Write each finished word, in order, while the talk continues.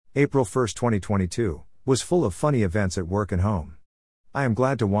April 1, 2022, was full of funny events at work and home. I am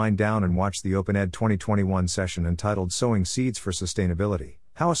glad to wind down and watch the OpenEd 2021 session entitled Sowing Seeds for Sustainability,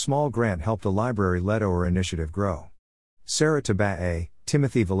 How a Small Grant Helped a Library-Led OER Initiative Grow. Sarah Tabae,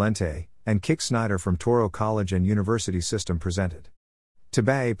 Timothy Valente, and Kik Snyder from Touro College and University System presented.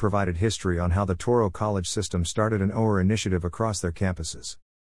 Tabae provided history on how the Touro College system started an OER initiative across their campuses.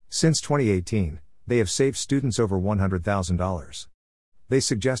 Since 2018, they have saved students over $100,000. They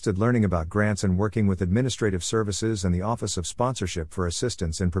suggested learning about grants and working with administrative services and the Office of Sponsorship for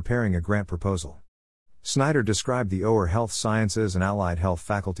assistance in preparing a grant proposal. Snyder described the OER Health Sciences and Allied Health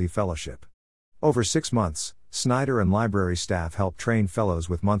Faculty Fellowship. Over 6 months, Snyder and library staff helped train fellows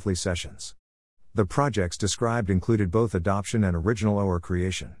with monthly sessions. The projects described included both adoption and original OER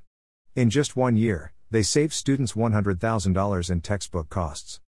creation. In just 1 year, they saved students $100,000 in textbook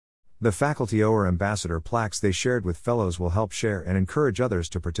costs. The faculty OER ambassador plaques they shared with fellows will help share and encourage others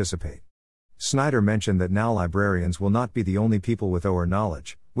to participate. Snyder mentioned that now librarians will not be the only people with OER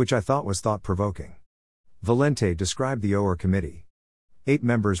knowledge, which I thought was thought-provoking. Valente described the OER committee. 8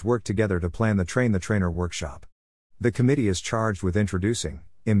 members worked together to plan the Train the Trainer workshop. The committee is charged with introducing,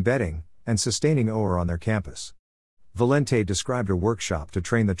 embedding, and sustaining OER on their campus. Valente described a workshop to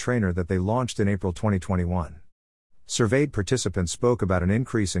train the trainer that they launched in April 2021. Surveyed participants spoke about an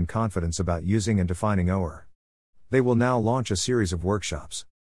increase in confidence about using and defining OER. They will now launch a series of workshops.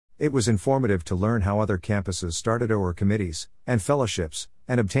 It was informative to learn how other campuses started OER committees and fellowships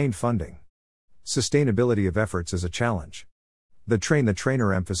and obtained funding. Sustainability of efforts is a challenge. The Train the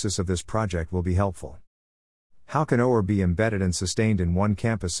Trainer emphasis of this project will be helpful. How can OER be embedded and sustained in one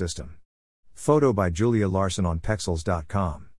campus system? Photo by Julia Larson on Pexels.com.